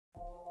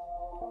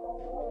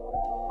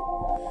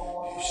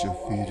shall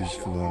feed his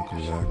flock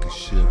like a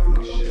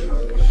shepherd. He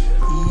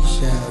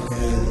shall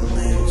gather the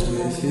lambs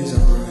with his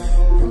arm,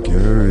 And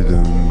carry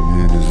them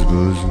in his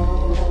bosom.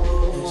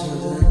 and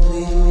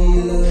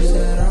suddenly those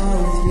that are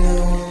with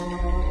young.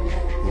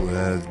 Who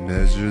hath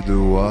measured the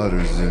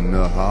waters in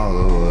the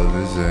hollow of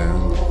his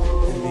hand,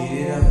 And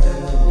meted out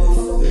heaven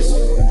with the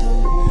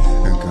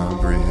span. and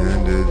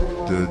comprehended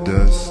the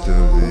dust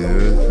of the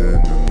earth in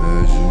a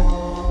measure,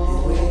 And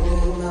weighed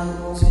the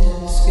mountains in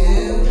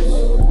scales.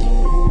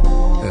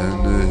 and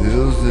the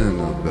hills in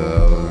a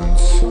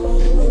balance. Who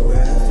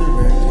hath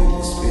directed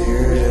the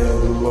Spirit of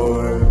the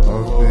Lord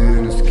Of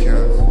being his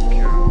counsel,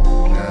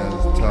 hath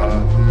taught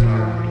him.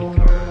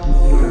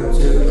 who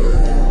took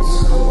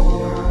counsel.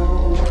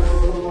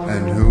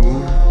 And who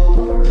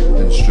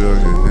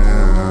instructed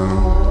him,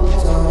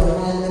 Taught him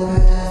in the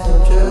path of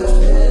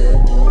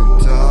judgment, and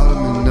taught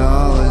him in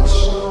knowledge.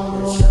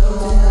 and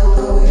showed him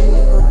the way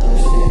to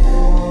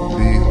understand.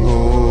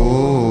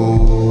 Behold,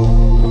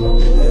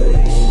 The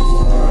nations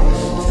are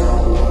in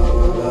trouble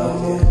about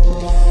him.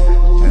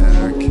 and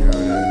are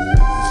counted as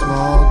the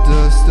small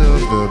dust of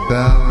the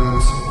balance.